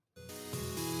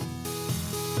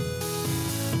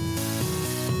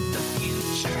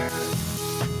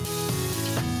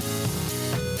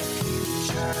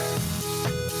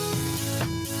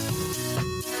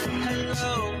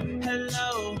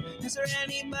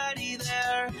nobody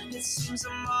there. It seems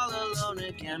I'm all alone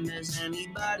again. Does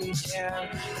anybody care?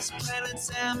 This planet's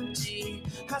empty.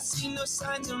 I see no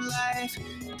signs of life.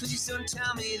 Please don't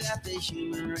tell me that the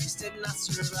human race did not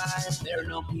survive. There are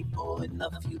no people in the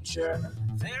future.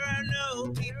 There are no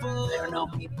people. There are no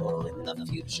people in the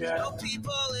future. No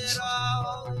people at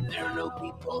all. There are no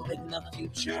people in the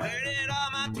future. Where did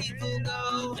all my people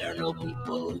go? There are no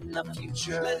people in the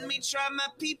future. Let me try my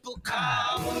people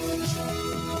call.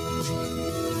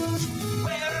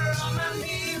 Where are all my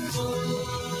people?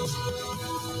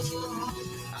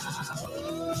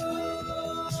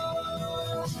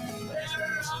 Where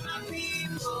are all my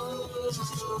people?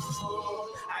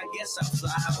 I guess I'll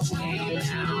fly away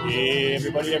now. Hey,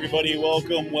 everybody,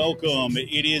 welcome.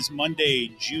 It is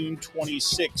Monday, June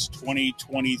 26,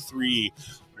 2023.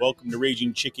 Welcome to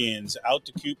Raging Chicken's Out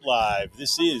to Coop Live.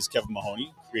 This is Kevin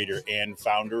Mahoney, creator and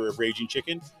founder of Raging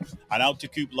Chicken. On Out to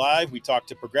Coop Live, we talk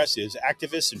to progressives,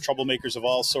 activists, and troublemakers of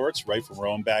all sorts, right from our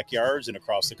own backyards and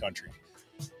across the country.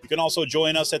 You can also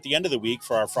join us at the end of the week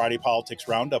for our Friday Politics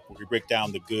Roundup, where we break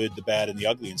down the good, the bad, and the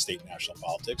ugly in state and national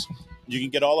politics. You can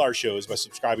get all our shows by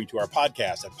subscribing to our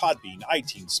podcast at Podbean,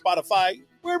 iTunes, Spotify,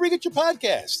 wherever you get your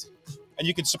podcast. And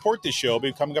you can support this show by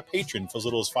becoming a patron for as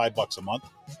little as $5 a month.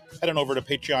 Head on over to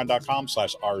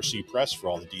patreon.com/rcpress for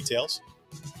all the details.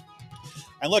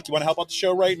 And look, you want to help out the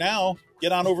show right now?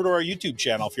 Get on over to our YouTube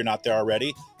channel if you're not there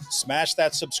already. Smash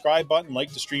that subscribe button,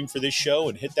 like the stream for this show,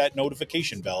 and hit that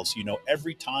notification bell so you know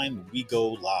every time we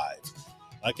go live.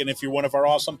 And if you're one of our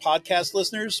awesome podcast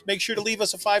listeners, make sure to leave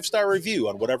us a 5-star review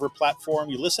on whatever platform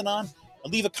you listen on,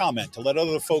 and leave a comment to let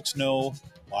other folks know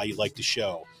why you like the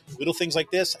show. Little things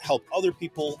like this help other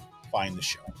people find the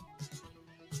show.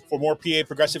 For more PA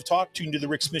Progressive Talk, tune to the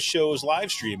Rick Smith Show's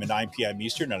live stream at 9 p.m.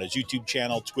 Eastern on his YouTube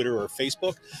channel, Twitter, or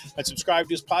Facebook, and subscribe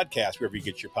to his podcast wherever you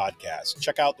get your podcasts.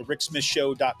 Check out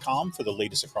thericksmithshow.com for the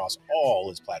latest across all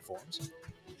his platforms.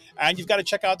 And you've got to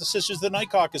check out the Sisters of the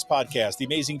Night Caucus podcast. The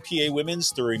amazing PA women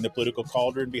stirring the political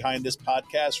cauldron behind this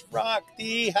podcast rock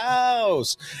the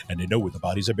house. And they know where the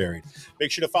bodies are buried.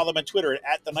 Make sure to follow them on Twitter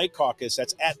at The Night Caucus.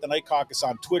 That's at The Night Caucus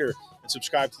on Twitter. And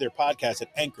subscribe to their podcast at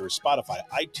Anchor, Spotify,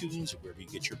 iTunes, or wherever you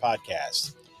get your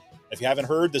podcasts. If you haven't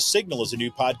heard, The Signal is a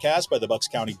new podcast by the Bucks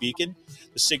County Beacon.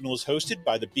 The Signal is hosted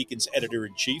by the Beacon's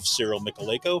editor-in-chief, Cyril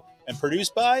Michaleko, and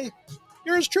produced by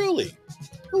yours truly.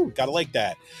 Ooh, gotta like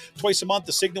that. Twice a month,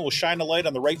 The Signal will shine a light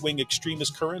on the right-wing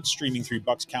extremist currents streaming through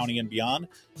Bucks County and beyond.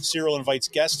 Cyril invites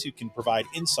guests who can provide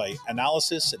insight,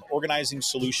 analysis, and organizing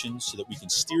solutions so that we can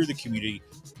steer the community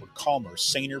toward calmer,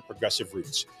 saner, progressive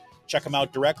roots. Check them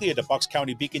out directly at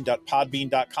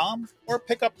buckscountybeacon.podbean.com or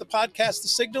pick up the podcast The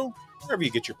Signal wherever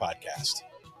you get your podcast.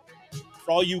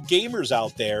 For all you gamers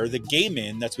out there, the Game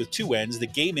Inn, that's with 2 N's, the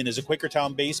Game Inn is a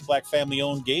Quakertown-based, black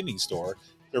family-owned gaming store.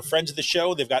 They're friends of the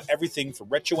show. They've got everything from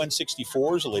retro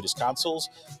N64s, the latest consoles,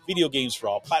 video games for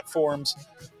all platforms,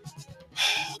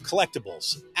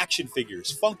 collectibles, action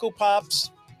figures, Funko Pops,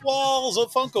 walls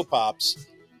of Funko Pops.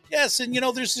 Yes, and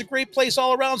there's a great place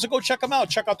all around, so go check them out.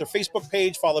 Check out their Facebook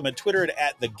page. Follow them on Twitter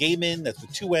at The Game In. That's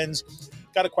with 2 N's.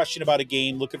 Got a question about a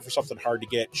game, looking for something hard to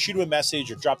get, shoot them a message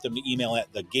or drop them an email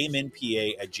at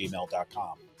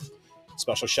thegameinpa@gmail.com.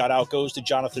 Special shout out goes to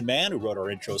Jonathan Mann, who wrote our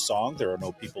intro song, There Are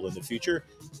No People in the Future.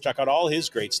 Check out all his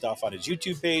great stuff on his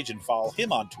YouTube page and follow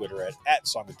him on Twitter at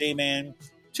SongofDayman,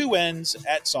 2 N's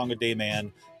at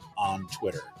SongofDayman on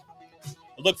Twitter.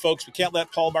 And look, folks, we can't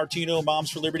let Paul Martino,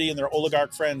 Moms for Liberty, and their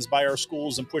oligarch friends buy our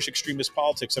schools and push extremist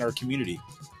politics in our community.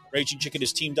 Raging Chicken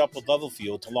has teamed up with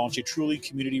Levelfield to launch a truly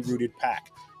community-rooted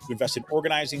PAC to invest in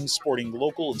organizing, supporting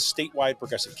local and statewide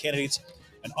progressive candidates,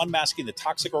 and unmasking the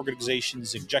toxic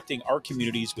organizations injecting our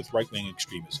communities with right-wing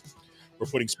extremism. We're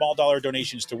putting small dollar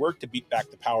donations to work to beat back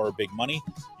the power of big money.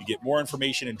 You get more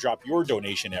information and drop your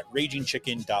donation at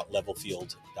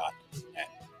ragingchicken.levelfield.net.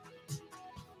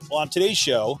 Well, on today's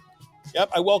show,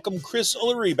 I welcome Chris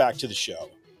Ullery back to the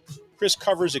show. Chris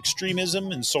covers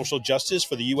extremism and social justice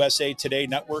for the USA Today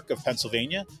network of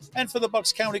Pennsylvania and for the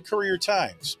Bucks County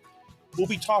Courier-Times. We'll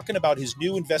be talking about his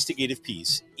new investigative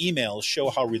piece, Emails Show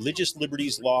How Religious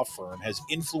Liberties Law Firm Has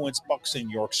Influenced Bucks and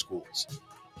York Schools.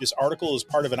 This article is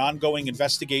part of an ongoing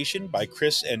investigation by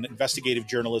Chris and investigative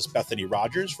journalist Bethany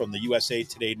Rogers from the USA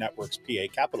Today Network's PA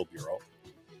Capitol Bureau.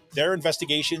 Their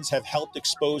investigations have helped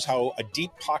expose how a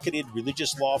deep-pocketed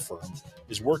religious law firm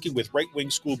is working with right-wing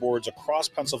school boards across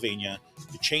Pennsylvania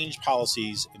to change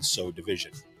policies and sow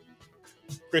division.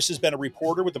 Chris has been a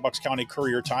reporter with the Bucks County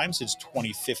Courier-Times since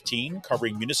 2015,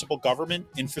 covering municipal government,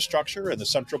 infrastructure, and the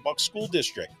Central Bucks School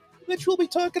District, which we'll be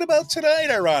talking about tonight,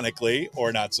 ironically,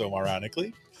 or not so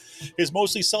ironically. His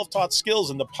mostly self-taught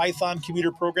skills in the Python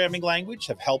computer programming language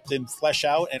have helped him flesh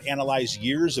out and analyze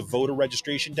years of voter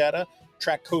registration data,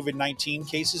 track COVID-19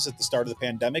 cases at the start of the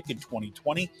pandemic in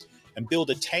 2020, and build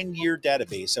a 10-year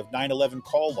database of 9/11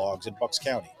 call logs in Bucks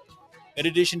County. In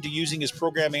addition to using his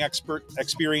programming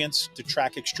experience to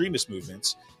track extremist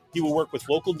movements, he will work with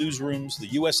local newsrooms, the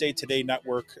USA Today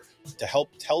network, to help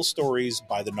tell stories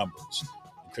by the numbers.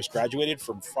 Chris graduated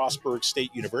from Frostburg State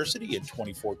University in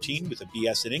 2014 with a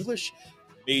BS in English,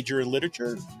 major in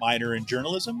literature, minor in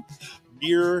journalism,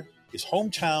 near his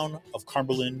hometown of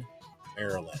Cumberland,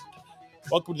 Maryland.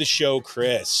 Welcome to the show,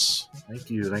 Chris. Thank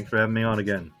you. Thanks for having me on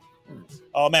again.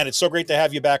 Oh, man, it's so great to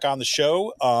have you back on the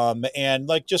show. And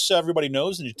like just so everybody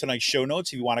knows, in tonight's show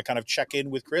notes, if you want to kind of check in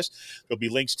with Chris, there'll be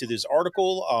links to this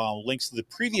article, links to the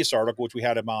previous article, which we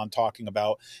had him on talking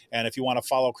about. And if you want to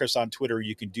follow Chris on Twitter,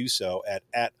 you can do so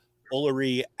at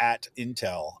Ullery at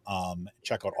Intel.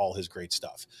 Check out all his great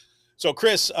stuff. So,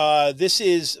 Chris, this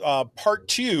is part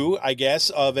 2, I guess,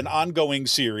 of an ongoing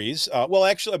series. Well,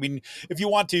 actually, I mean, if you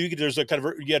want to, there's a kind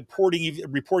of you had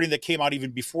reporting that came out even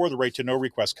before the right to know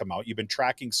request come out. You've been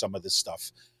tracking some of this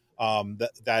stuff,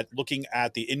 that looking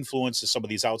at the influence of some of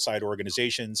these outside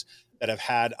organizations that have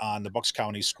had on the Bucks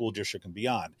County School District and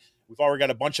beyond. We've already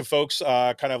got a bunch of folks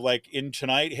kind of like in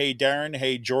tonight. Hey, Darren.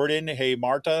 Hey, Jordan. Hey,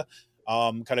 Marta.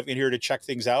 Kind of in here to check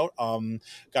things out.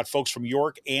 Got folks from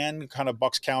York and kind of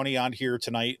Bucks County on here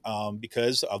tonight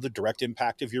because of the direct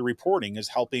impact of your reporting is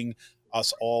helping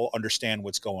us all understand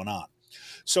what's going on.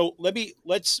 So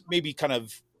let's maybe kind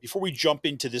of, before we jump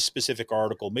into this specific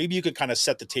article, maybe you could kind of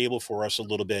set the table for us a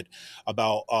little bit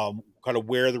about kind of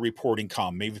where the reporting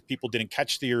come. Maybe people didn't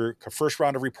catch your first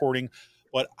round of reporting,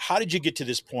 but how did you get to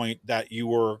this point that you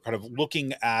were kind of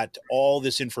looking at all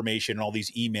this information and all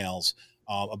these emails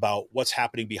about what's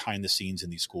happening behind the scenes in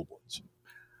these school boards?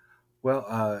 Well,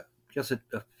 I guess it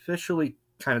officially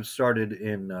kind of started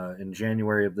in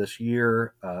January of this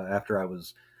year after I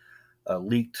was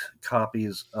leaked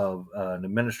copies of an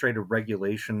administrative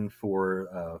regulation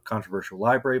for controversial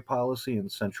library policy in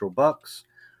Central Bucks.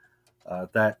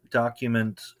 That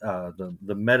document, the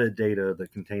metadata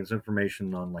that contains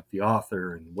information on like the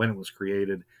author and when it was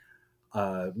created,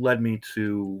 led me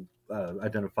to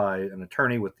identify an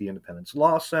attorney with the Independence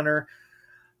Law Center,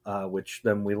 which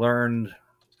then we learned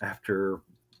after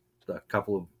a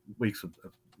couple of weeks of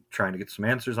trying to get some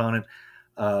answers on it,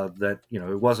 that,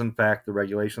 it was in fact the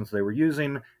regulations they were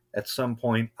using. At some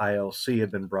point, ILC had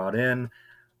been brought in.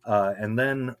 And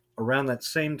then around that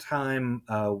same time,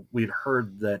 we'd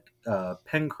heard that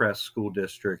Pencrest School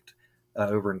District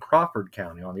over in Crawford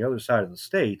County on the other side of the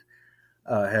state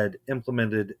had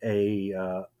implemented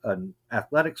an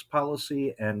athletics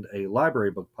policy and a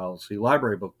library book policy.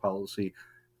 Library book policy,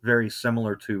 very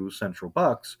similar to Central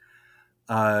Bucks.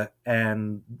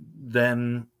 And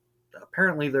then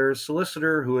apparently their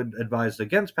solicitor who had advised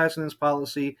against passing this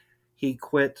policy, he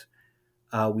quit.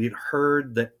 We'd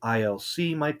heard that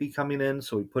ILC might be coming in,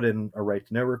 so we put in a right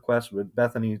to know request. But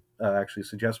Bethany actually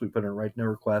suggests we put in a right to know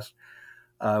request.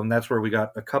 That's where we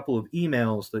got a couple of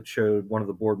emails that showed one of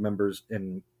the board members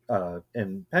in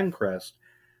Pencrest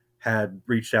had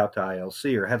reached out to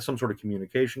ILC or had some sort of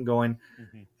communication going.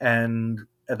 Mm-hmm. And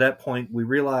at that point, we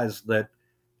realized that,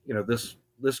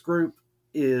 this group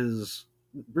is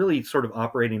really sort of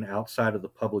operating outside of the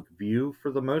public view for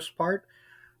the most part.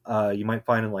 You might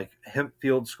find in like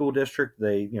Hempfield School District,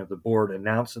 the board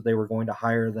announced that they were going to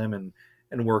hire them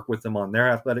and work with them on their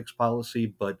athletics policy,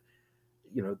 but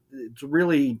it's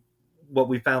really what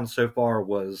we found so far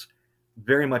was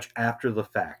very much after the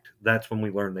fact. That's when we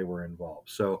learned they were involved.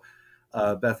 So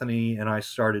Bethany and I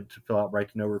started to fill out right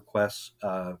to know requests.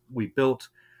 We built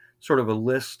sort of a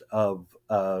list of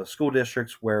school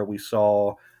districts where we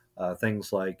saw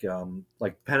things like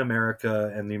Penn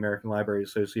America and the American Library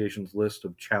Association's list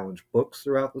of challenged books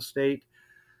throughout the state.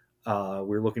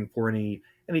 We're looking for any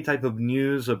type of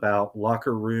news about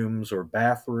locker rooms or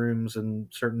bathrooms in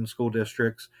certain school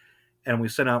districts. And we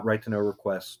sent out right to know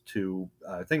requests to,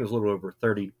 I think it was a little over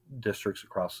 30 districts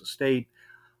across the state.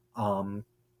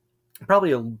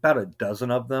 Probably about a dozen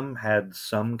of them had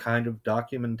some kind of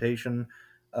documentation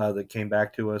that came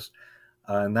back to us.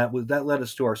 And that led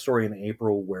us to our story in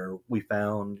April, where we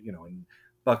found, in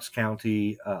Bucks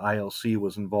County, ILC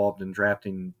was involved in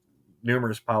drafting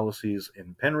numerous policies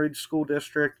in Penridge School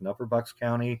District and Upper Bucks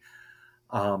County.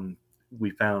 We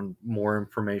found more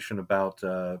information about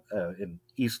in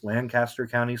East Lancaster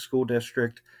County School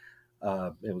District.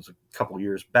 It was a couple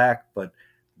years back, but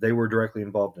they were directly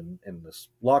involved in this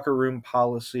locker room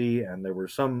policy, and there were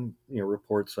some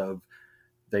reports of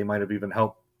they might have even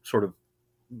helped sort of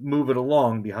move it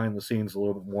along behind the scenes a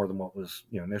little bit more than what was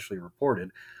initially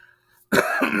reported.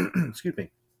 Excuse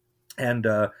me. And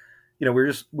we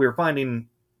were finding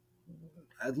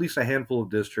at least a handful of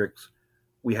districts.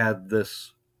 We had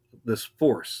this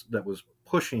force that was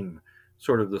pushing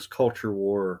sort of this culture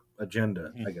war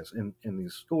agenda, I guess, in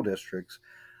these school districts.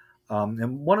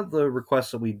 And one of the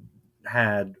requests that we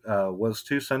had was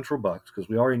to Central Bucks, because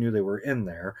we already knew they were in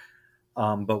there,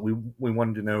 but we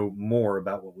wanted to know more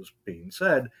about what was being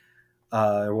said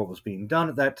or what was being done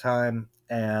at that time.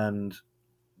 And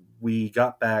we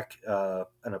got back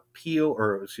an appeal,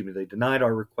 or excuse me, they denied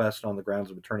our request on the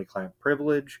grounds of attorney-client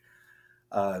privilege.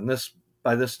 And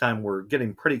by this time, we're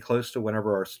getting pretty close to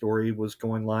whenever our story was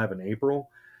going live in April.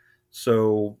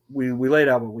 So we laid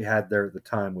out what we had there at the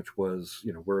time, which was,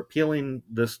 we're appealing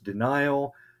this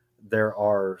denial. There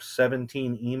are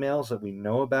 17 emails that we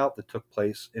know about that took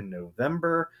place in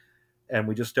November, and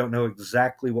we just don't know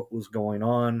exactly what was going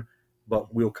on,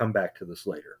 but we'll come back to this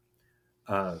later.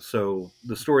 So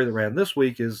the story that ran this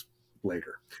week is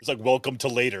later. It's like welcome to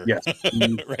later. Yes.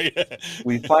 Right.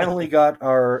 We finally got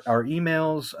our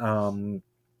emails,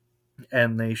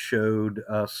 and they showed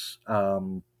us a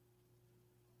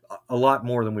lot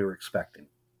more than we were expecting.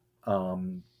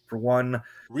 For one,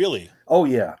 really? Oh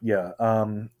yeah.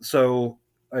 So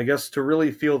I guess to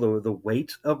really feel the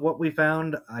weight of what we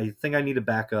found, I think I need to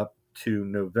back up to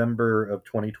November of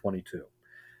 2022.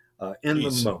 In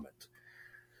the moment.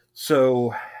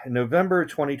 So in November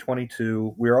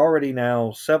 2022, we're already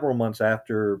now several months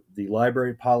after the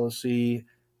library policy,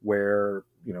 where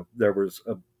there was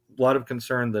a lot of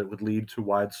concern that it would lead to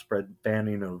widespread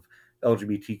banning of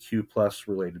LGBTQ plus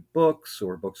related books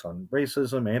or books on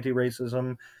racism,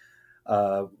 anti-racism.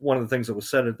 One of the things that was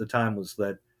said at the time was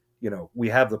that, we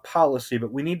have the policy,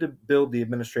 but we need to build the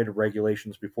administrative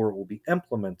regulations before it will be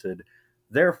implemented.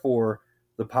 Therefore,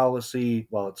 the policy,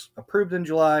 while it's approved in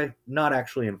July, not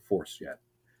actually enforced yet.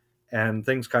 And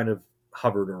things kind of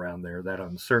hovered around there, that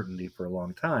uncertainty, for a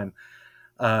long time.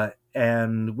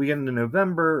 And we get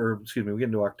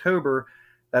into October.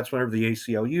 That's whenever the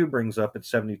ACLU brings up its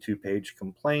 72-page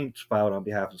complaint filed on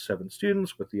behalf of 7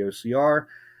 students with the OCR.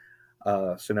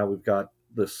 So now we've got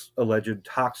this alleged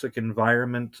toxic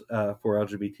environment for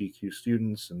LGBTQ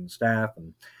students and staff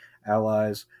and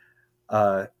allies.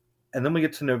 And then we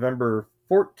get to November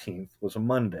 14th, was a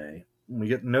Monday. We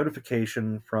get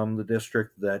notification from the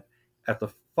district that at the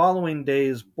following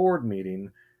day's board meeting,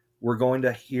 we're going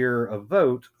to hear a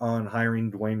vote on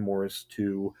hiring Dwayne Morris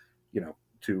to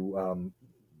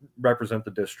represent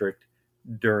the district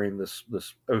during this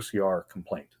OCR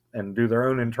complaint and do their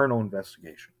own internal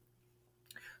investigation.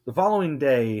 The following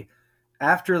day,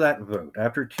 after that vote,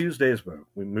 after Tuesday's vote,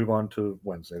 we move on to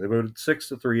Wednesday. They voted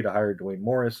 6-3 to hire Dwayne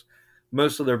Morris.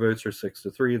 Most of their votes are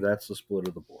 6-3. That's the split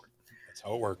of the board. That's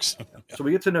how it works. So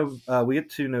we get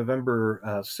to November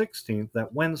 16th,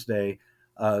 that Wednesday.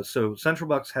 So Central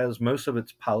Bucks has most of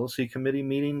its policy committee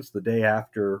meetings the day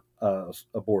after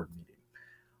a board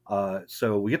meeting.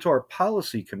 So we get to our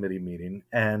policy committee meeting,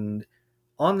 and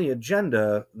on the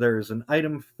agenda, there's an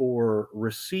item for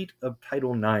receipt of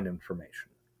Title IX information.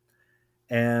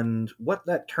 And what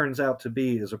that turns out to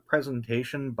be is a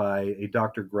presentation by a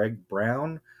Dr. Greg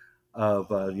Brown of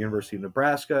the University of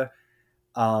Nebraska.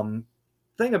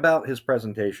 Thing about his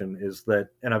presentation is that,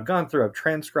 and I've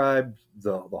transcribed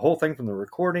the whole thing from the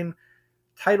recording,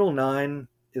 Title IX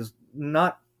is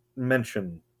not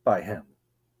mentioned by him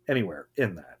anywhere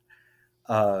in that.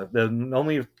 The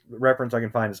only reference I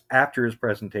can find is after his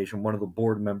presentation, one of the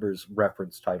board members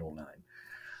referenced Title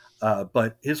IX.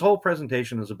 But his whole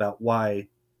presentation is about why,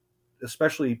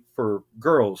 especially for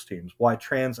girls teams, why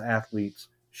trans athletes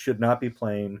should not be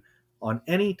playing on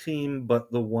any team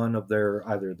but the one of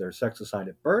either their sex assigned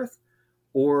at birth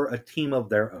or a team of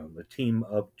their own, the team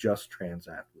of just trans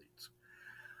athletes.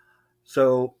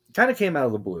 So it kind of came out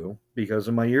of the blue, because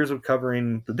in my years of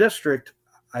covering the district,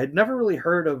 I had never really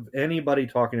heard of anybody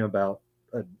talking about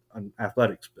an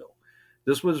athletics bill.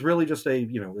 This was really just it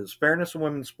was Fairness in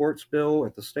Women's Sports bill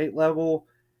at the state level,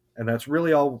 and that's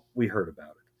really all we heard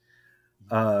about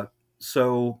it.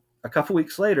 So a couple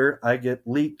weeks later, I get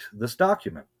leaked this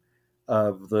document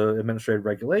of the administrative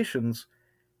regulations,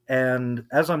 and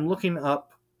as I'm looking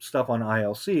up stuff on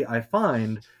ILC, I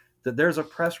find that there's a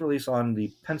press release on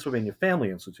the Pennsylvania Family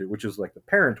Institute, which is like the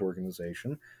parent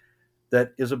organization,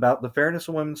 that is about the Fairness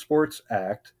in Women's Sports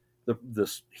Act,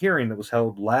 this hearing that was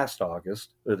held last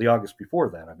August, or the August before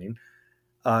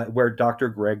that, where Dr.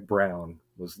 Greg Brown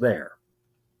was there.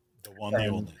 The one, the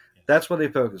only. That's what they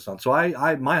focused on. So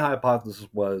my hypothesis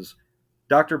was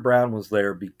Dr. Brown was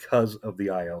there because of the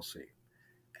ILC.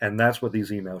 And that's what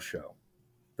these emails show.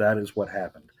 that is what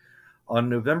happened. On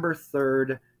November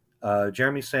 3rd,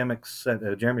 Jeremy Samick's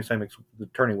the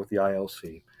attorney with the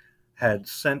ILC, had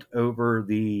sent over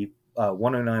the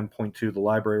 109.2, the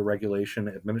library regulation,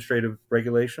 administrative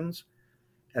regulations,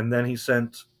 and then he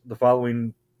sent the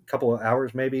following couple of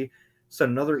hours, maybe,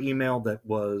 sent another email that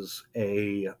was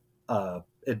it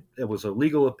was a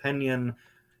legal opinion,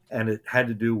 and it had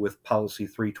to do with Policy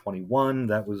 321.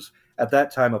 That was, at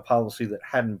that time, a policy that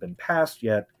hadn't been passed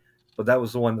yet, but that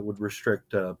was the one that would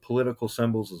restrict political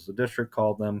symbols, as the district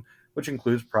called them, which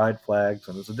includes pride flags,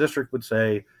 and as the district would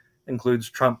say, includes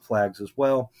Trump flags as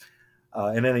well,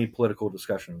 in any political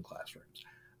discussion in classrooms.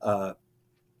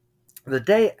 The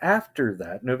day after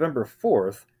that, November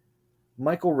 4th,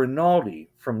 Michael Rinaldi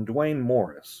from Duane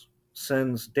Morris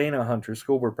sends Dana Hunter,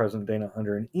 school board president Dana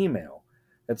Hunter, an email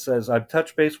that says, I've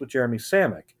touched base with Jeremy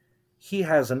Samick. He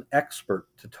has an expert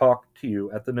to talk to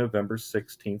you at the November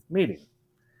 16th meeting.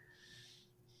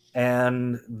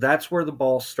 And that's where the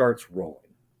ball starts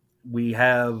rolling. We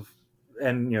have,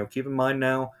 and keep in mind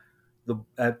now,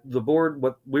 at the board,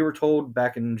 what we were told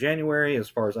back in January, as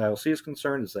far as ILC is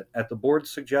concerned, is that at the board's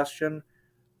suggestion,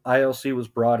 ILC was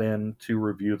brought in to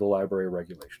review the library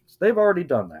regulations. They've already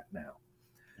done that now.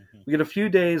 Mm-hmm. We get a few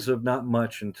days of not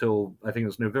much until, I think it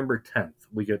was November 10th.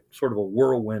 We get sort of a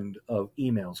whirlwind of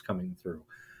emails coming through.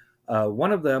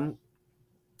 One of them,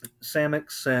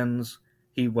 Samick sends,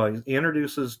 he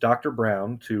introduces Dr.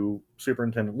 Brown to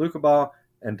Superintendent Lucabaugh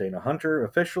and Dana Hunter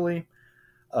officially.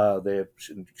 They have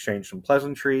exchanged some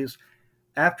pleasantries.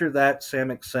 After that,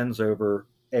 Samick sends over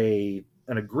an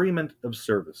agreement of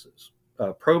services,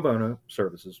 pro bono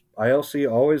services. ILC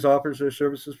always offers their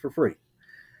services for free.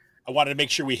 I wanted to make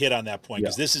sure we hit on that point,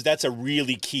 because that's a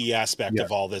really key aspect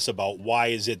of all this, about why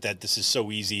is it that this is so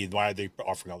easy and why are they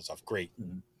offering all this stuff? Great.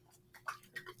 Mm-hmm.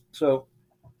 So,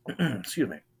 excuse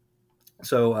me.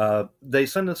 So they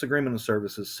send this agreement of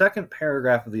services. Second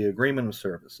paragraph of the agreement of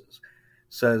services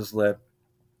says that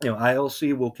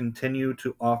ILC will continue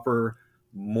to offer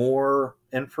more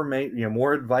information,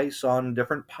 more advice on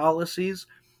different policies,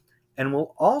 and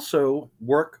will also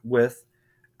work with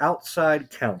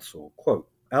outside counsel, quote,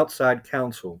 outside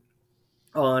counsel,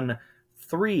 on the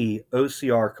three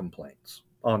OCR complaints,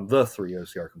 I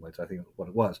think is what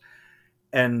it was.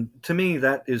 And to me,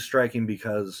 that is striking,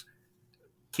 because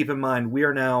keep in mind, we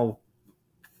are now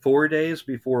 4 days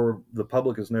before the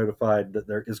public is notified that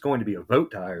there is going to be a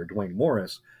vote to hire Duane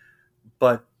Morris,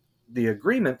 but the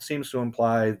agreement seems to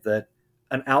imply that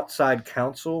an outside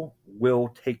counsel will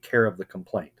take care of the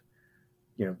complaint.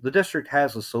 The district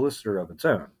has a solicitor of its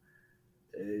own.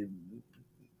 It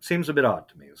seems a bit odd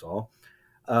to me, is all.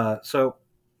 So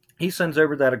he sends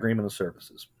over that agreement of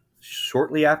services.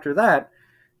 Shortly after that,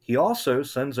 he also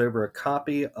sends over a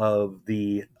copy of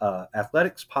the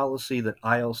athletics policy that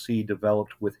ILC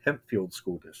developed with Hempfield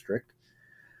School District,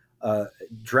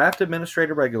 draft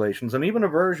administrative regulations, and even a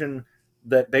version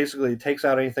that basically takes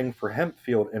out anything for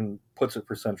Hempfield and puts it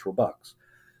for Central Bucks.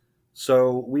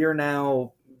 So we are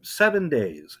now 7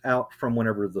 days out from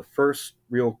whenever the first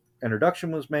real introduction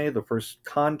was made, the first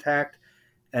contact,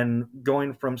 and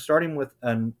going from starting with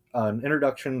an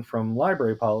introduction from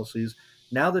library policies.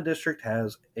 Now the district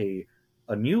has a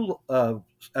new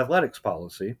athletics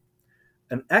policy,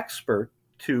 an expert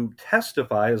to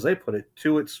testify, as they put it,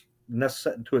 to its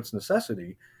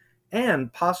necessity,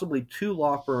 and possibly 2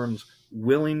 law firms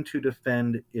willing to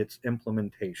defend its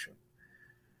implementation.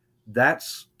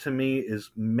 That's, to me,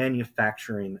 is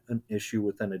manufacturing an issue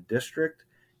within a district.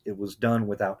 It was done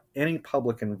without any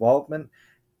public involvement.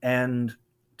 And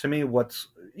to me, what's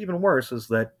even worse is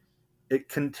that it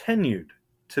continued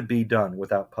to be done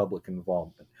without public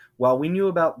involvement. While we knew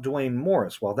about Duane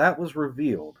Morris, while that was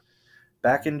revealed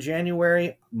back in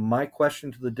January, my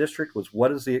question to the district was,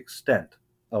 what is the extent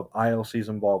of ILC's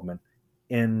involvement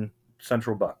in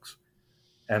Central Bucks?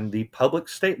 And the public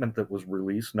statement that was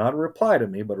released, not a reply to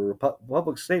me, but a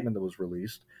public statement that was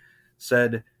released,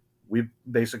 said,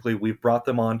 we've brought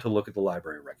them on to look at the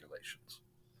library regulations.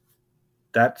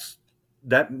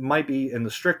 That might be in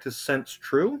the strictest sense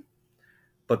true,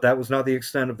 but that was not the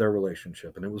extent of their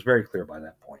relationship, and it was very clear by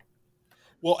that point.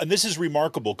 Well, and this is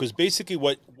remarkable, because basically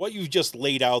what you've just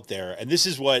laid out there, and this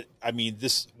is why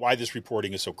this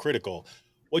reporting is so critical.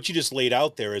 What you just laid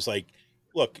out there is like,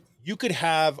 look, you could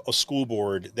have a school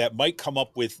board that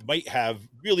might have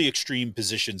really extreme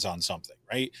positions on something,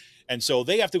 right? And so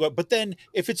they have to go, but then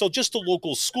if it's just a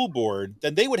local school board,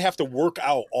 then they would have to work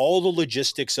out all the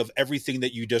logistics of everything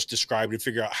that you just described and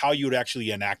figure out how you would actually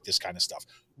enact this kind of stuff,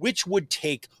 which would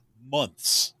take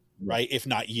months, right? If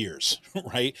not years,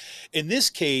 right? In this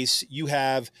case, you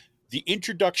have the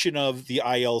introduction of the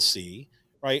ILC,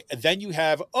 right? And then you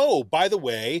have, oh, by the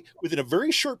way, within a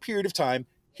very short period of time,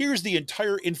 here's the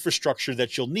entire infrastructure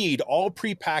that you'll need, all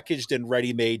prepackaged and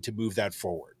ready-made to move that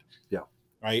forward. Yeah.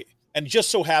 Right. And it just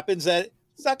so happens that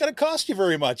it's not going to cost you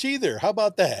very much either. How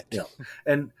about that? Yeah.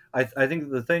 And I think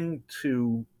the thing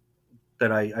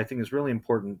that I think is really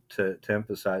important to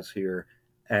emphasize here,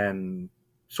 and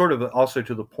sort of also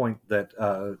to the point that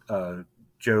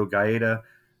Joe Gaeta,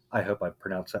 I hope I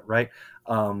pronounced that right,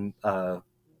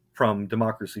 from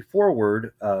Democracy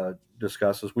Forward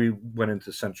discussed as we went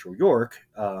into Central York.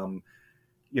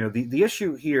 The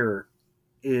issue here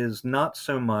is not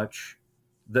so much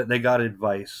that they got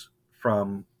advice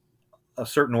from a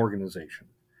certain organization.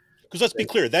 Because let's be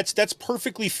clear, that's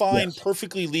perfectly fine, Yes.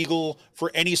 perfectly legal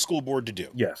for any school board to do.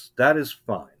 Yes, that is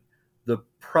fine. The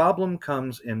problem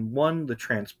comes in, one, the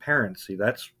transparency.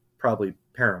 That's probably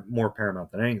more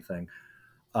paramount than anything.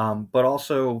 But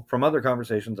also from other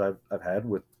conversations I've had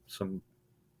with some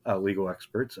legal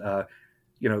experts, the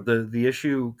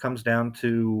issue comes down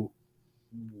to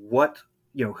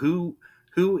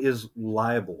who is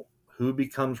liable, who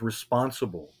becomes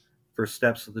responsible for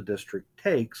steps that the district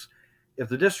takes. If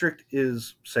the district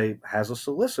has a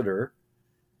solicitor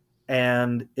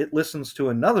and it listens to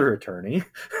another attorney,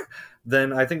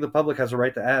 then I think the public has a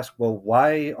right to ask, well,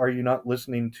 why are you not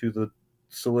listening to the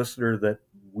solicitor that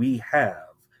we have?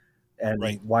 And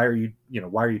right. why are you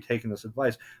taking this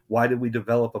advice? Why did we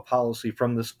develop a policy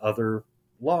from this other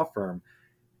law firm?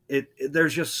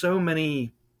 There's just so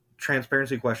many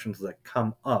transparency questions that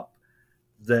come up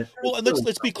that. Well, and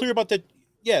let's be clear about that.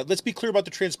 Yeah, let's be clear about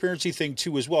the transparency thing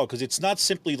too as well, because it's not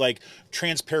simply like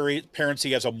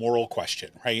transparency as a moral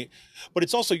question, right? But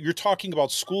it's also, you're talking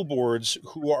about school boards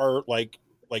who are like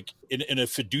in a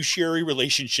fiduciary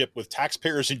relationship with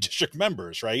taxpayers and district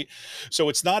members, right? So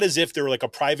it's not as if they're like a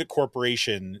private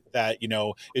corporation that,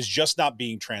 is just not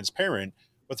being transparent,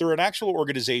 but they're an actual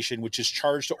organization which is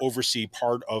charged to oversee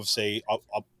part of, say,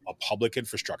 a public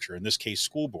infrastructure, in this case,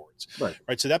 school boards.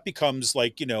 Right. So that becomes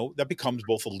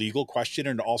both a legal question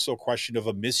and also a question of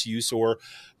a misuse or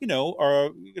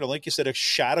like you said, a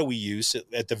shadowy use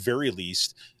at the very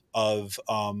least of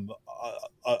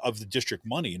the district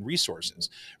money and resources,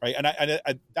 right? And I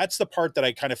that's the part that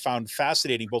I kind of found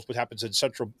fascinating, both what happens in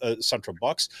Central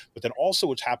Bucks, but then also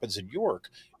what happens in York,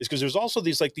 is because there's also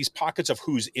these pockets of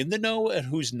who's in the know and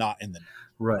who's not in the know,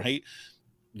 right?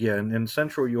 Yeah, and in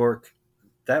Central York,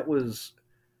 that was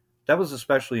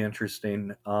especially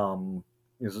interesting.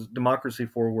 Democracy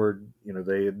Forward,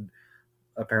 they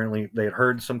had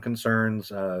heard some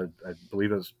concerns. I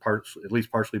believe it was at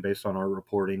least partially based on our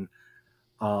reporting.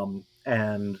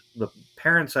 And the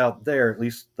parents out there, at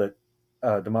least that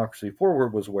Democracy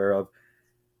Forward was aware of,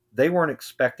 they weren't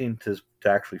expecting to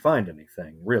actually find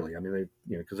anything, really. I mean,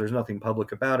 because there's nothing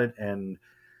public about it, and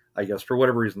I guess for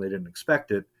whatever reason they didn't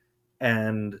expect it.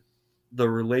 And the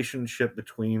relationship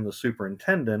between the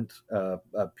superintendent,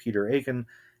 Peter Aiken,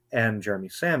 and Jeremy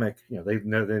Samick, they've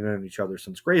known each other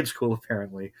since grade school,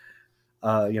 apparently.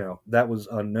 That was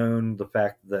unknown. The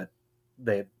fact that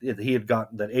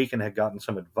Aiken had gotten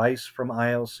some advice from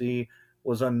ILC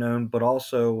was unknown, but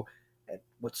also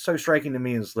what's so striking to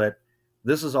me is that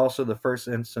this is also the first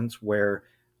instance where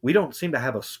we don't seem to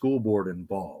have a school board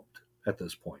involved at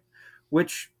this point,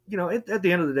 which, at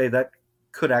the end of the day, that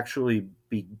could actually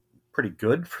be pretty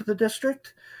good for the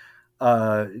district.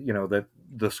 That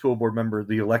the school board member,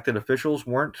 the elected officials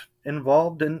weren't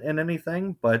involved in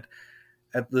anything, but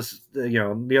at this,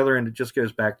 the other end, it just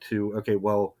goes back to, okay,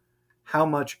 well, how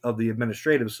much of the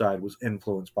administrative side was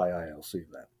influenced by ILC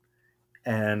then?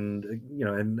 And,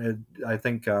 and I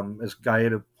think, as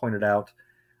Gaeta pointed out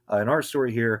in our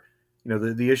story here,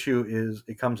 the issue is,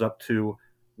 it comes up to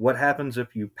what happens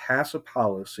if you pass a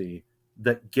policy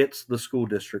that gets the school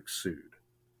district sued.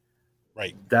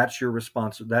 Right. That's your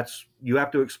response. You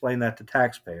have to explain that to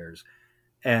taxpayers.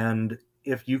 And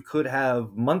if you could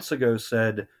have months ago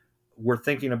said, we're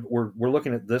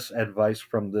looking at this advice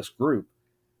from this group,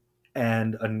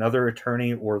 and another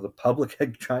attorney or the public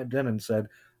had chimed in and said,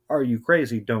 are you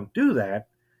crazy? Don't do that.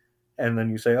 And then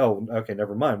you say, oh, okay,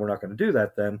 never mind, we're not going to do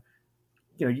that then.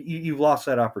 You've lost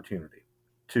that opportunity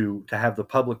to have the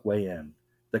public weigh in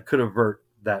that could avert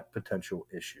that potential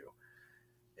issue.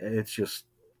 It's just,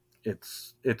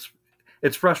 it's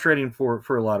frustrating for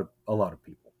a lot of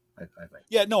people, I think.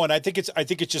 Yeah, no, and I think it's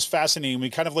just fascinating. I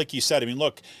mean, kind of like you said, I mean,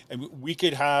 look,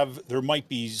 there might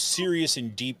be serious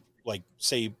and deep, like,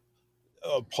 say,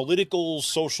 political,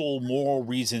 social, moral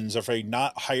reasons of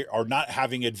not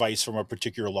having advice from a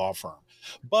particular law firm.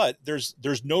 But there's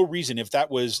no reason,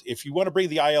 if you want to bring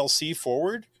the ILC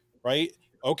forward, right?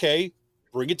 Okay,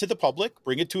 bring it to the public,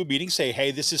 bring it to a meeting, say,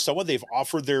 hey, this is someone, they've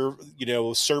offered their,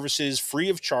 services free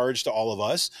of charge to all of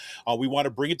us. We want to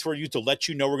bring it toward you to let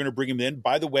you know we're going to bring them in.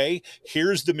 By the way,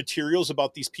 here's the materials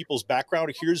about these people's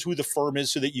background. Here's who the firm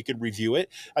is so that you can review it.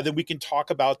 And then we can talk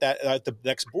about that at the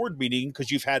next board meeting, because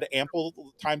you've had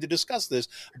ample time to discuss this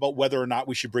about whether or not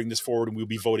we should bring this forward, and we'll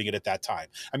be voting it at that time.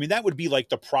 I mean, that would be like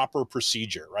the proper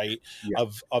procedure, right? Yeah.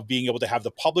 Of being able to have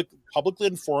the publicly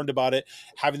informed about it,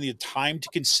 having the time to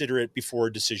consider it before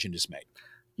a decision is made.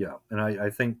 Yeah, and I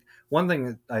think one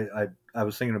thing that I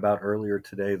was thinking about earlier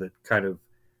today that kind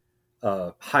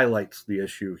of highlights the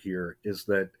issue here is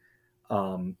that,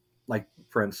 like,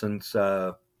 for instance,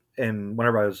 and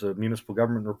whenever I was a municipal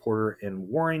government reporter in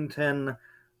Warrington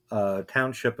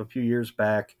Township a few years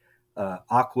back,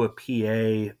 Aqua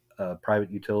PA,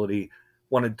 private utility,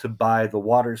 wanted to buy the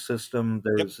water system.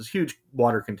 There was this huge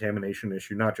water contamination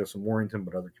issue, not just in Warrington,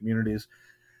 but other communities.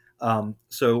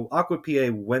 So Aqua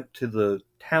PA went to the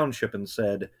township and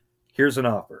said, here's an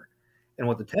offer. And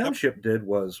what the township did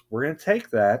was, we're going to take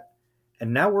that,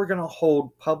 and now we're going to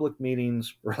hold public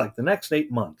meetings for like the next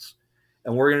 8 months.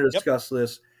 And we're going to discuss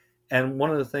this. And one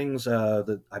of the things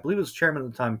that I believe was chairman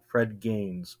at the time, Fred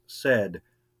Gaines, said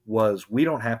was, we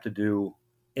don't have to do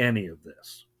any of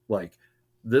this. Like,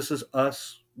 this is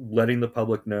us letting the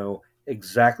public know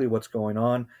exactly what's going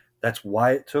on. That's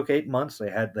why it took 8 months.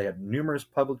 They had numerous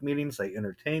public meetings. They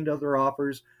entertained other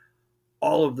offers,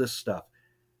 all of this stuff.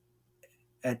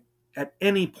 At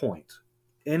any point,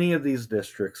 any of these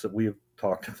districts that we've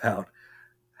talked about,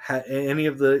 any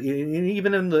of the,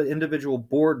 even in the individual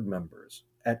board members,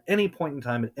 at any point in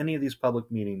time, at any of these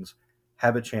public meetings,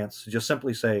 have a chance to just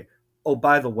simply say, oh,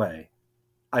 by the way,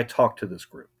 I talked to this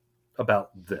group about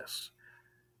this.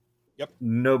 Yep.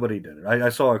 Nobody did it. I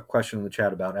saw a question in the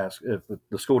chat about if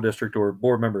the school district or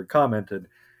board member commented,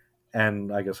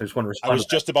 and I guess I just want to respond. I was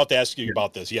just about to ask you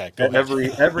about this. Yeah, go ahead. Every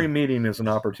every meeting is an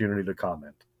opportunity to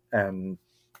comment, and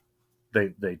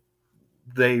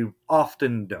they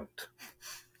often don't.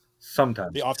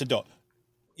 Sometimes they often don't.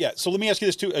 Yeah. So let me ask you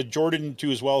this too, Jordan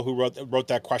too as well, who wrote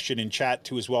that question in chat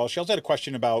too as well. She also had a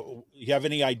question about, you have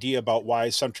any idea about why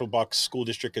Central Bucks School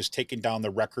District has taken down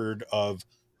the record of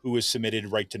who has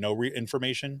submitted right to know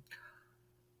information?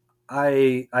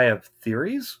 I have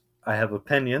theories. I have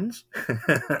opinions.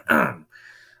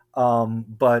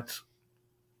 But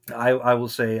I will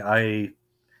say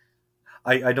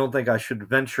I don't think I should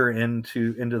venture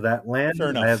into that land. Fair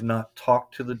enough. I have not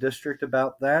talked to the district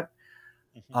about that.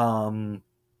 Mm-hmm.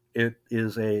 It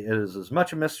is as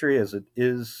much a mystery as it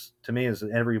is to me as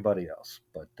everybody else.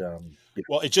 But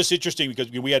well, it's just interesting because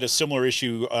we had a similar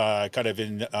issue kind of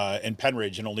in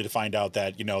Penridge, and only to find out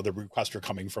that the requests are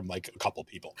coming from like a couple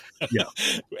people,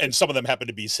 and some of them happen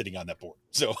to be sitting on that board.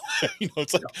 So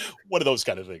it's like one of those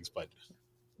kind of things. But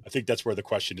I think that's where the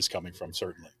question is coming from,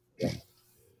 certainly. Yeah.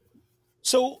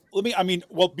 So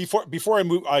before I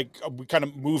move, we kind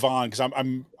of move on, because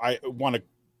I want to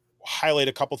highlight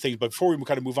a couple things, but before we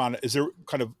kind of move on, is there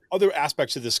kind of other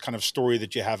aspects of this kind of story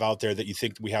that you have out there that you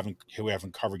think we haven't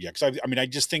covered yet? Because I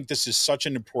just think this is such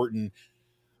an important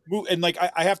move, and like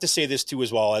I have to say this too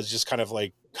as well, as just kind of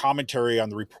like commentary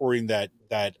on the reporting that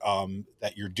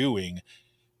you're doing.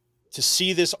 To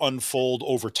see this unfold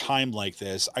over time like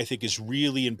this, I think is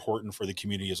really important for the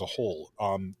community as a whole.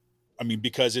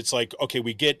 Because it's like, okay,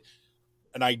 we get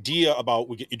an idea about,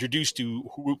 we get introduced to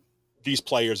who these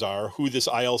players are, who this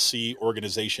ILC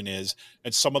organization is,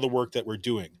 and some of the work that we're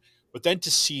doing. But then to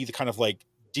see the kind of like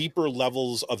deeper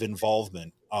levels of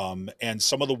involvement and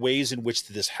some of the ways in which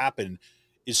this happened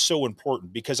is so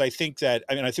important, because I think that,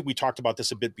 I think we talked about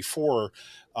this a bit before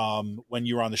when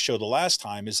you were on the show the last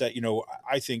time, is that,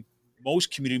 I think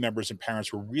most community members and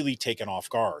parents were really taken off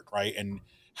guard, right? And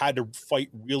had to fight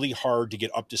really hard to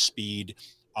get up to speed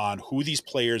on who these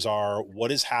players are,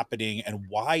 what is happening, and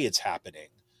why it's happening.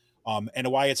 And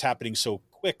why it's happening so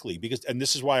quickly, and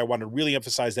this is why I want to really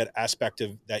emphasize that aspect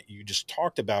of that you just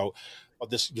talked about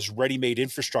this ready-made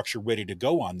infrastructure ready to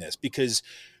go on this, because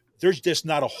there's just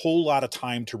not a whole lot of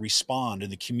time to respond in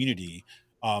the community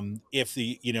if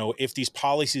these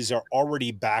policies are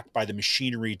already backed by the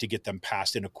machinery to get them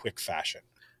passed in a quick fashion.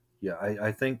 Yeah,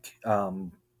 I think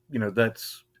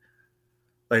that's,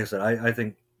 like I said, I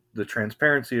think the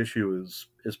transparency issue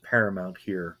is paramount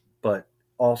here, but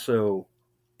also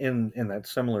in that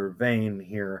similar vein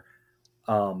here,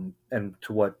 and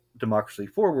to what Democracy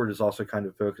Forward is also kind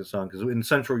of focused on, because in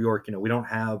Central York, we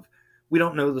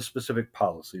don't know the specific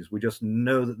policies. We just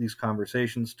know that these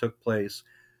conversations took place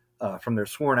from their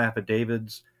sworn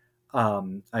affidavits.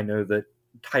 I know that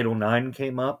Title IX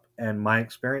came up, and my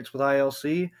experience with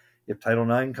ILC, if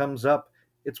Title IX comes up,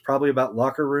 it's probably about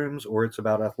locker rooms or it's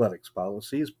about athletics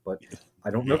policies, but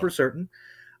I don't know for certain.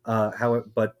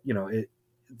 But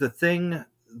the thing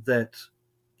that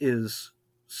is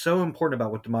so important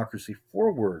about what Democracy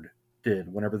Forward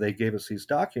did whenever they gave us these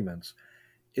documents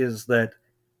is that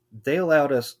they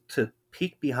allowed us to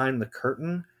peek behind the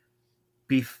curtain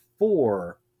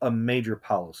before a major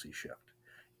policy shift.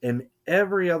 In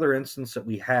every other instance that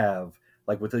we have,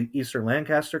 like with the Eastern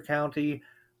Lancaster County,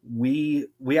 we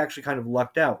actually kind of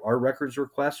lucked out. Our records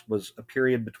request was a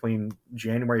period between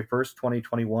January 1st,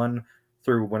 2021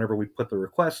 through whenever we put the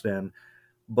request in.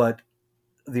 But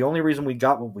the only reason we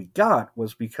got what we got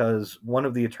was because one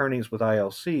of the attorneys with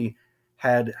ILC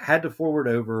had to forward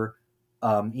over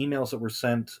emails that were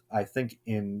sent, I think,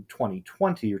 in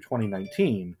 2020 or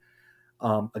 2019,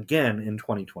 again in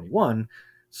 2021.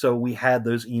 So we had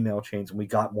those email chains and we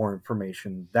got more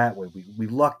information that way. We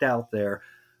lucked out there.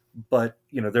 But,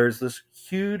 there's this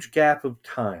huge gap of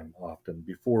time often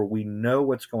before we know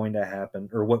what's going to happen,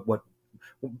 or what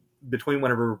between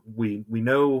whenever we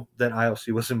know that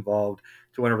ILC was involved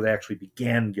to whenever they actually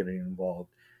began getting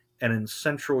involved. And in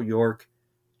Central York,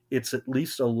 it's at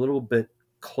least a little bit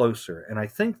closer. And I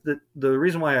think that the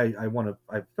reason why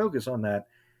I focus on that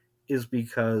is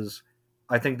because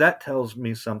I think that tells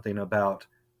me something about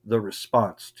the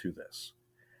response to this,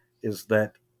 is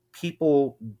that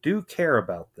people do care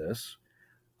about this,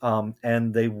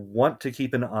 and they want to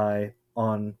keep an eye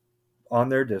on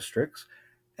their districts.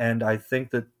 And I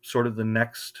think that sort of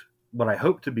what I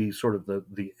hope to be sort of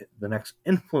the next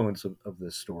influence of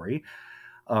this story,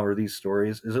 or these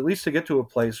stories, is at least to get to a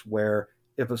place where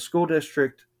if a school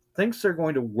district thinks they're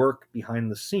going to work behind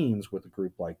the scenes with a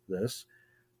group like this,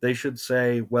 they should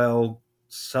say, well,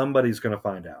 somebody's going to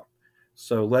find out.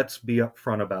 So let's be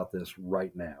upfront about this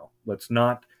right now. Let's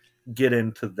not get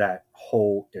into that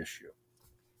whole issue.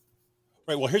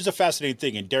 Right. Well, here's a fascinating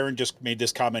thing, and Darren just made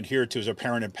this comment here to his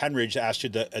parent in Penridge. Asked you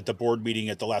at the board meeting,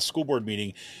 at the last school board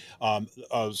meeting,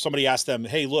 somebody asked them,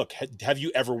 "Hey, look, have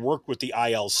you ever worked with the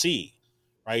ILC?"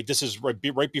 Right. This is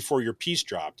right before your piece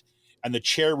dropped, and the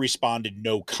chair responded,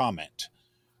 "No comment."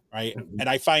 Right. Mhm. And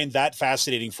I find that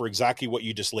fascinating for exactly what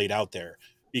you just laid out there.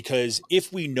 Because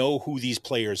if we know who these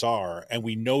players are and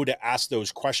we know to ask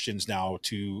those questions now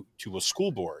to a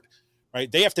school board,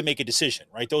 right, they have to make a decision,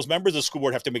 right? Those members of the school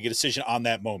board have to make a decision on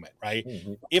that moment, right?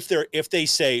 Mhm. If they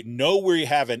say no, we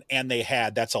haven't, and they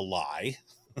had, that's a lie,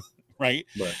 right?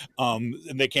 Right.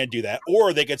 And they can't do that.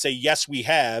 Or they could say yes, we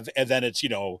have, and then it's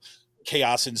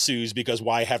chaos ensues because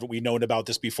why haven't we known about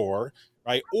this before?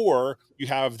 Right. Or you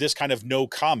have this kind of no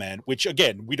comment, which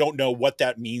again, we don't know what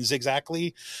that means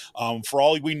exactly. For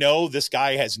all we know, this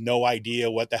guy has no idea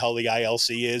what the hell the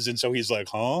ILC is. And so he's like,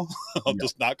 I'll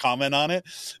just not comment on it.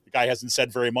 The guy hasn't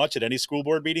said very much at any school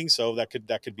board meeting. So that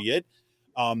could be it.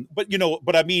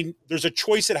 But I mean, there's a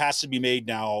choice that has to be made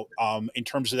now in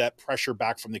terms of that pressure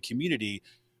back from the community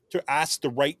to ask the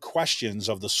right questions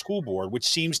of the school board, which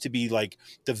seems to be like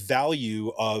the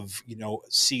value of,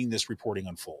 seeing this reporting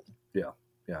unfold. Yeah.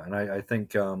 Yeah. And I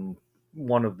think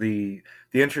one of the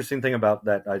interesting thing about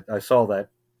that, I saw that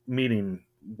meeting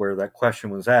where that question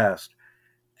was asked.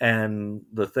 And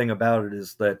the thing about it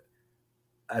is that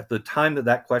at the time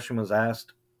that question was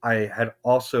asked, I had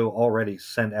also already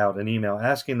sent out an email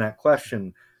asking that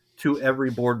question to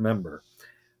every board member.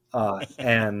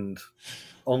 And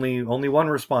only one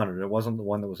responded. It wasn't the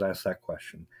one that was asked that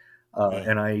question.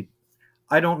 And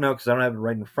I don't know because I don't have it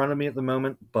right in front of me at the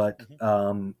moment, but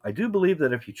I do believe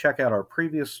that if you check out our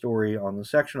previous story on the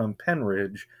section on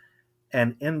Penridge,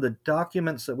 and in the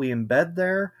documents that we embed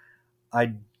there,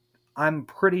 I'm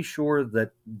pretty sure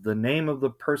that the name of the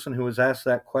person who was asked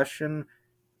that question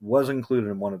was included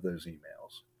in one of those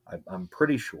emails. I'm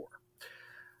pretty sure.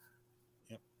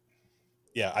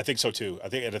 Yeah, I think so too. I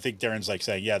think Darren's like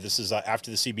saying, yeah, this is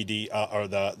after the CBD or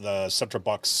the Central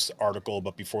Bucks article,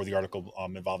 but before the article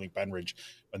involving Penridge,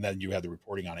 and then you had the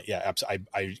reporting on it. Yeah,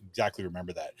 I exactly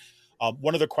remember that.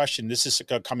 One other question. This is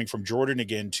coming from Jordan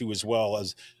again too, as well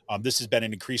as this has been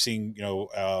an increasing,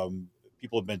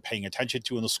 people have been paying attention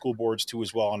to in the school boards too,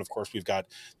 as well. And of course, we've got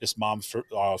this Moms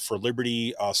for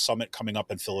Liberty summit coming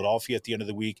up in Philadelphia at the end of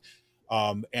the week.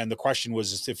 And the question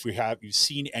was if you've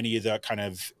seen any of the kind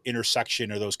of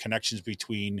intersection or those connections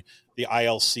between the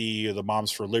ILC or the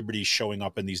Moms for Liberty showing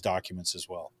up in these documents as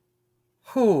well.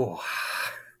 Whew.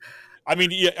 I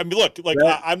mean, look, like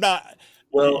I'm not.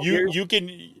 Well, you can.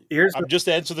 I'm just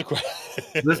to answer the question.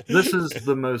 This is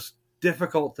the most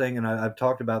difficult thing, and I've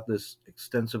talked about this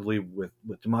extensively with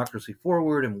Democracy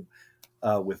Forward and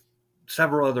with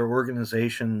several other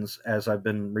organizations as I've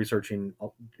been researching,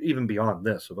 even beyond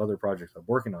this, of other projects I'm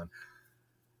working on.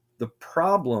 The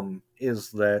problem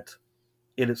is that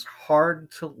it is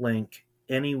hard to link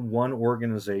any one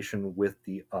organization with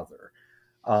the other.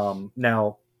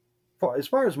 Now, as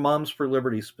far as Moms for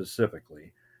Liberty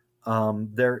specifically,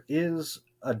 there is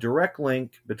a direct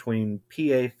link between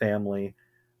PA Family,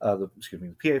 the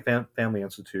PA Family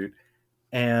Institute,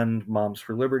 and Moms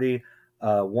for Liberty.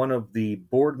 One of the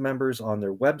board members on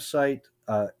their website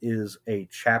is a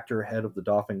chapter head of the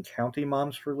Dauphin County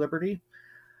Moms for Liberty,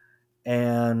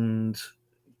 and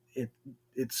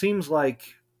it seems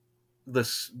like the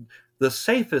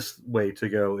safest way to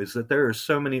go is that there are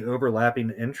so many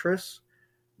overlapping interests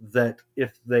that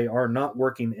if they are not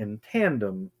working in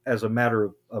tandem as a matter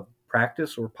of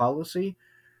practice or policy,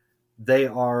 they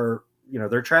are,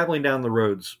 they're traveling down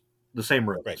the same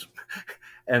roads, right.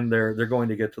 and they're going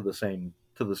to get to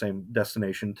the same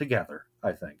destination together,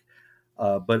 I think.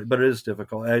 But it is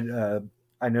difficult.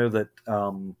 I know that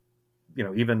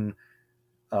even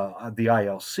the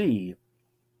ILC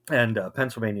and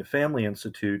Pennsylvania Family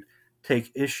Institute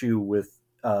take issue with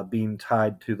being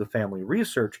tied to the Family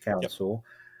Research Council,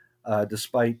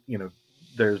 despite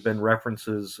there's been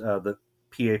references that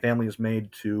PA Family has made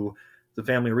to the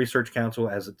Family Research Council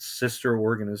as its sister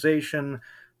organization.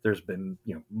 There's been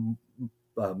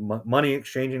money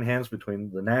exchanging hands between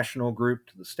the national group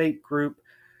to the state group,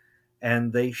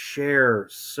 and they share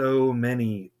so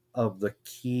many of the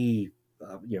key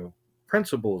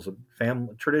principles of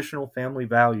traditional family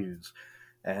values,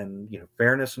 and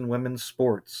fairness in women's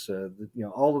sports,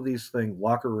 all of these things,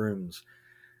 locker rooms.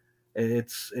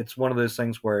 It's one of those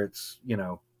things where it's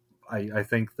I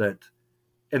think that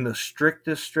in the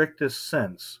strictest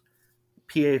sense,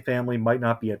 PA Family might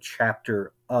not be a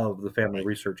chapter of the Family Right.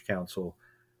 Research Council,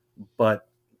 but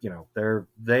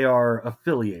they are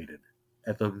affiliated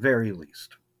at the very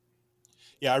least.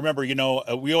 Yeah, I remember,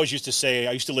 we always used to say,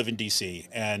 I used to live in DC,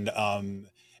 and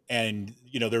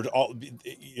there's all,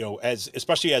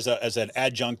 especially as an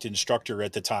adjunct instructor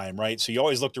at the time, right? So you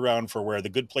always looked around for where the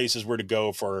good places were to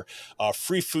go for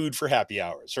free food for happy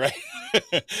hours, right?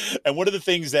 And one of the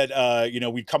things that,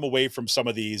 we'd come away from some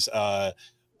of these, kind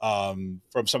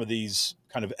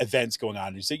of events going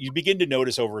on, is that you begin to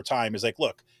notice over time is like,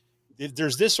 look,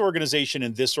 there's this organization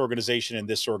and this organization and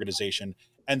this organization,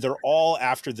 and they're all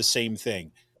after the same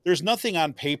thing. There's nothing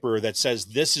on paper that says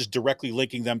this is directly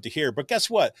linking them to here, but guess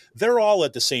what? They're all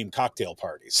at the same cocktail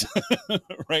parties,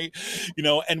 right?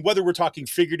 And whether we're talking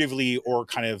figuratively or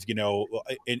kind of,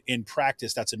 in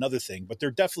practice, that's another thing. But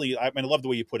they're definitely, I love the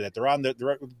way you put it. They're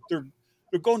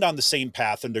going down the same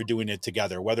path, and they're doing it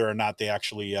together. Whether or not they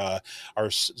actually are,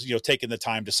 taking the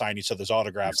time to sign each other's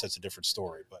autographs, that's a different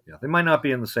story. But yeah, they might not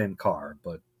be in the same car,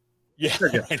 but yeah,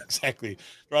 right, exactly.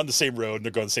 They're on the same road and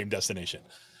they're going to the same destination.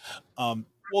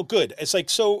 Well, good. It's like,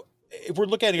 so if we're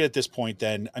looking at it at this point,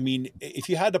 then, if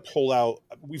you had to pull out,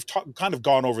 we've kind of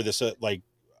gone over this, I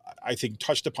think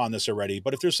touched upon this already,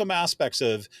 but if there's some aspects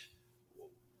of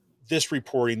this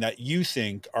reporting that you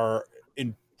think are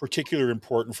in particular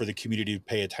important for the community to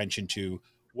pay attention to,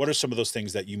 what are some of those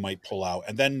things that you might pull out?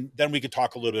 And then we could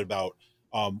talk a little bit about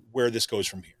where this goes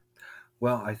from here.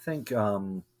 Well, I think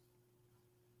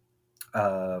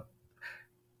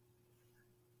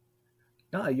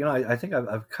no, I think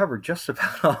I've covered just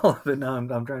about all of it. Now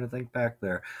I'm trying to think back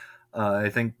there. I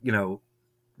think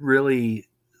really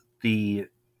the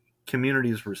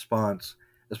community's response,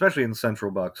 especially in the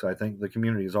Central Bucks, I think the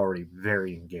community is already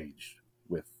very engaged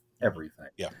with everything.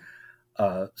 Yeah.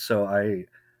 So I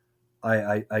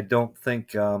don't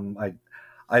think I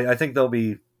think they'll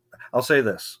be. I'll say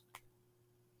this.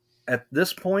 At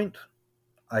this point,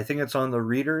 I think it's on the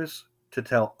readers to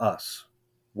tell us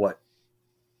what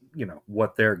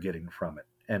they're getting from it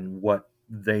and what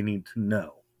they need to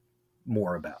know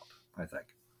more about, I think.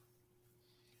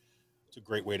 It's a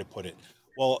great way to put it.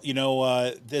 Well,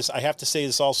 this, I have to say,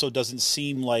 this also doesn't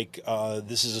seem like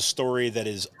this is a story that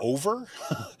is over.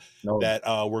 No. That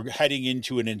we're heading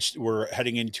into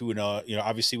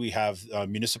obviously we have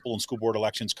municipal and school board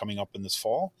elections coming up in this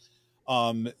fall.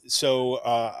 Again,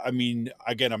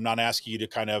 I'm not asking you to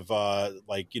kind of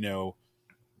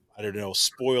I don't know,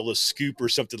 spoil a scoop or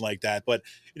something like that. But,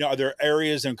 are there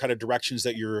areas and kind of directions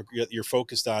that you're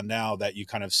focused on now that you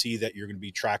kind of see that you're going to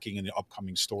be tracking in the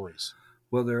upcoming stories?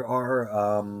 Well, there are,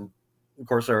 of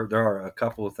course, there are a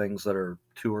couple of things that are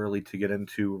too early to get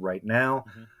into right now.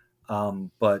 Mm-hmm.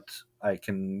 But I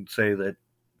can say that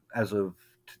as of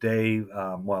today,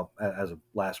 as of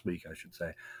last week, I should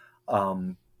say,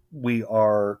 we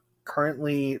are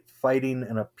currently fighting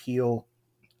an appeal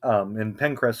in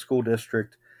Pencrest School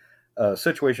District.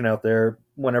 Situation out there.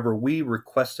 Whenever we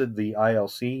requested the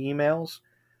ILC emails,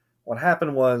 what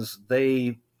happened was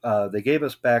they they gave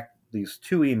us back these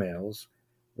two emails.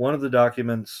 One of the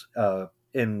documents,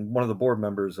 in one of the board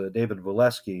members, David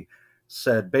Valesky,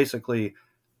 said basically,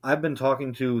 I've been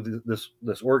talking to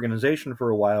this organization for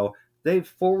a while. They've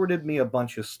forwarded me a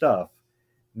bunch of stuff.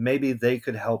 Maybe they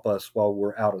could help us while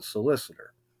we're out of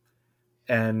solicitor.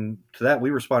 And to that, we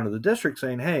responded to the district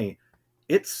saying, hey,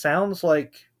 it sounds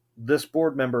like this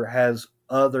board member has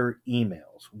other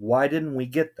emails. Why didn't we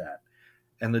get that?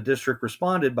 And the district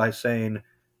responded by saying,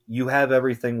 you have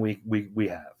everything we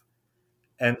have.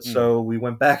 And so we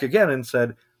went back again and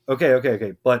said,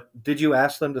 okay. But did you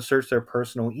ask them to search their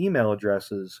personal email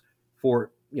addresses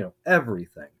for,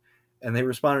 everything? And they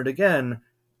responded again,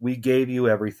 we gave you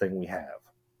everything we have.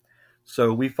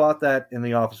 So we fought that in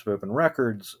the Office of Open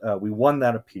Records. We won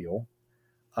that appeal.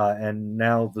 And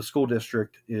now the school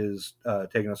district is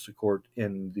taking us to court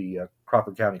in the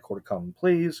Crawford County Court of Common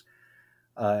Pleas.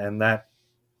 And that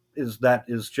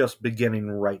is just beginning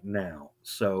right now.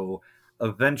 So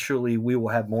eventually we will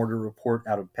have more to report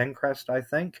out of Pencrest, I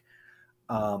think.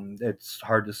 It's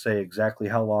hard to say exactly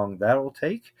how long that'll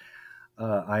take.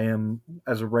 I am,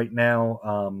 as of right now,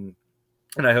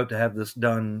 and I hope to have this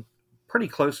done pretty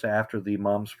close to after the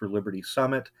Moms for Liberty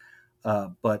Summit.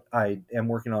 But I am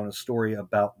working on a story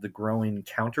about the growing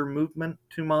counter movement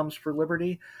to Moms for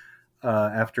Liberty.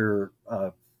 After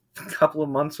a couple of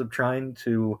months of trying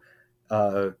to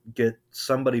get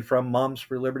somebody from Moms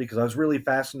for Liberty, because I was really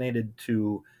fascinated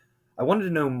I wanted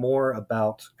to know more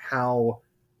about how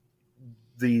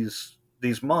these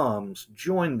moms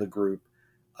joined the group,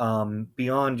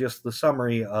 beyond just the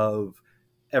summary of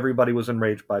everybody was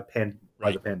enraged by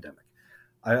the pandemic.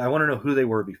 I want to know who they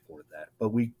were before that, but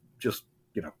we just,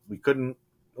 we couldn't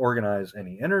organize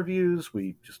any interviews.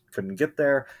 We just couldn't get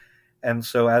there. And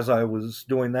so as I was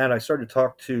doing that, I started to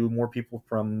talk to more people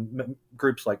from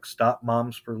groups like Stop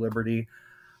Moms for Liberty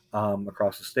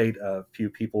across the state, a few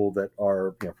people that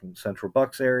are from the Central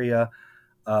Bucks area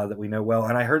that we know well.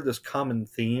 And I heard this common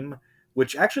theme,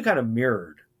 which actually kind of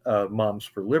mirrored Moms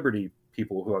for Liberty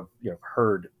people who I've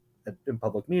heard in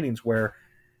public meetings, where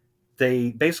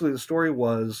they basically, the story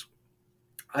was,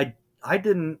 I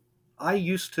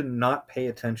used to not pay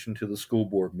attention to the school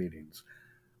board meetings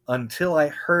until I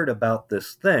heard about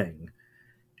this thing.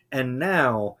 And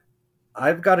now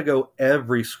I've got to go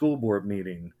every school board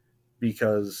meeting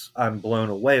because I'm blown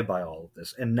away by all of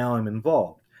this. And now I'm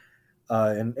involved.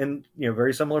 And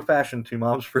very similar fashion to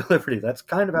Moms for Liberty. That's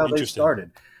kind of how they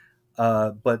started.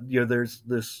 But there's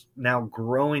this now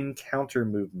growing counter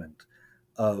movement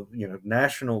of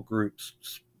national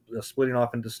groups splitting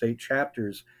off into state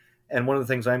chapters. And one of the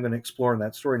things I'm going to explore in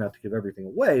that story, not to give everything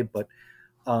away, but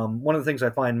one of the things I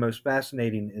find most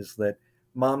fascinating is that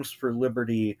Moms for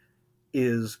Liberty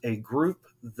is a group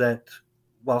that,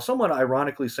 while somewhat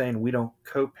ironically saying we don't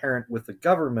co-parent with the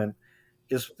government,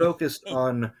 is focused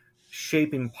on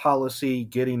shaping policy,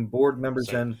 getting board members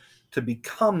in to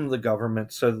become the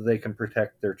government so that they can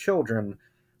protect their children.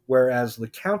 Whereas the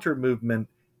counter movement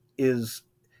is,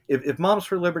 if Moms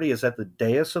for Liberty is at the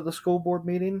dais of the school board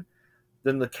meeting,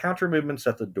 then the counter movement's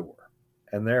at the door.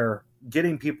 And they're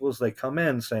getting people as they come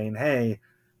in saying, hey,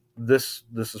 this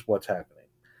is what's happening.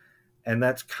 And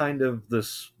that's kind of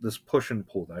this push and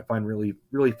pull that I find really,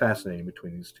 really fascinating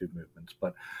between these two movements.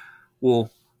 But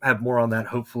we'll have more on that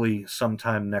hopefully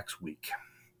sometime next week.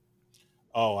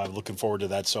 Oh, I'm looking forward to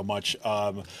that so much.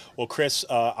 Well, Chris,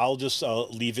 I'll just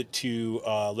leave it to,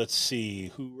 let's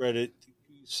see, who read it?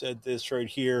 Who said this right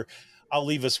here? I'll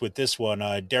leave us with this one.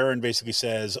 Darren basically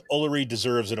says, Ullery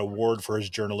deserves an award for his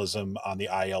journalism on the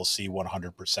ILC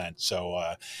 100%. So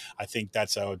I think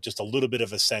that's just a little bit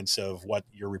of a sense of what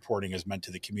your reporting has meant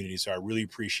to the community. So I really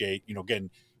appreciate, again,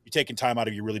 you taking time out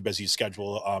of your really busy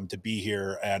schedule to be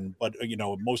here. But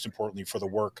most importantly, for the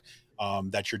work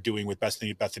that you're doing with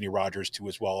Bethany Rogers too,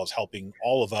 as well as helping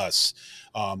all of us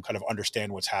kind of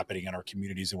understand what's happening in our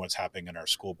communities and what's happening in our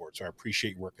school board. So I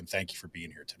appreciate your work and thank you for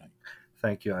being here tonight.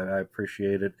 Thank you. I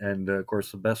appreciate it. And of course,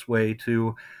 the best way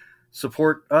to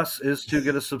support us is to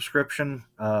get a subscription.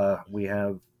 We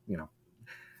have,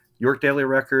 York Daily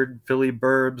Record, Philly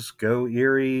Burbs, Go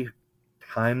Erie,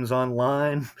 Times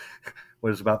Online,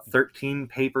 what is about 13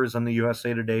 papers on the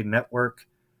USA Today network.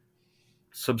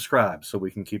 Subscribe so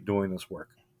we can keep doing this work.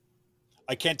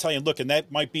 I can't tell you. Look, and that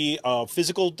might be a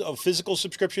physical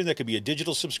subscription. That could be a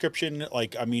digital subscription.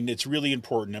 It's really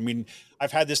important.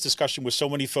 I've had this discussion with so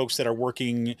many folks that are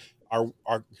working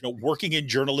in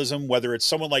journalism, whether it's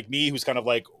someone like me who's kind of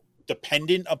like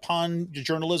dependent upon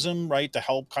journalism, right, to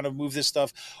help kind of move this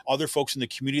stuff. Other folks in the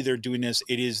community that are doing this.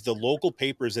 It is the local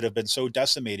papers that have been so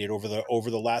decimated over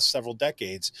the last several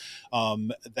decades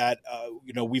that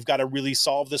we've got to really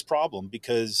solve this problem,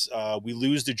 because we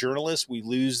lose the journalists, we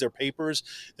lose their papers,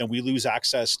 then we lose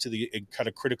access to the kind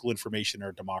of critical information in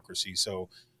our democracy. So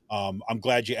I'm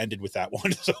glad you ended with that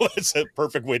one. So it's a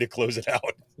perfect way to close it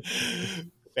out.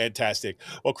 Fantastic.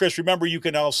 Well, Chris, remember, you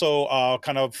can also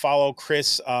kind of follow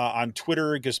Chris on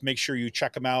Twitter. Just make sure you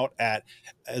check him out at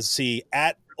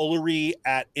Ullery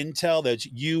at Intel. That's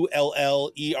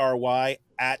ULLERY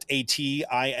at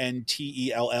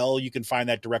ATINTELL. You can find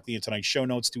that directly in tonight's show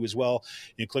notes too as well.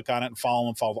 You can click on it and follow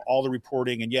him, follow all the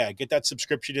reporting, and get that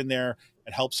subscription in there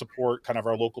and help support kind of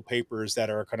our local papers that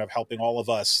are kind of helping all of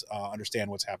us understand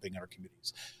what's happening in our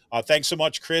communities. Thanks so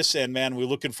much, Chris. And man, we're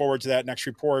looking forward to that next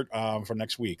report from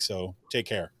next week. So take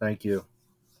care. Thank you.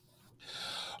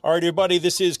 All right, everybody.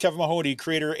 This is Kevin Mahoney,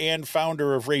 creator and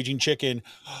founder of Raging Chicken.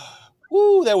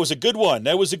 Woo, that was a good one.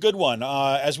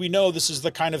 As we know, this is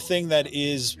the kind of thing that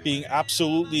is being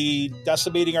absolutely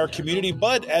decimating our community.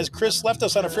 But as Chris left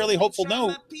us on a fairly hopeful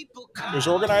note, there's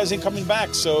organizing coming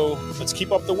back. So let's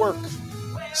keep up the work.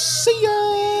 See ya! I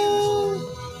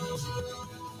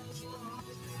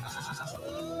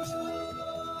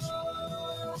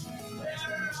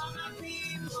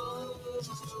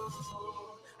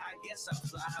guess I'll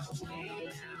fly away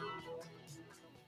now.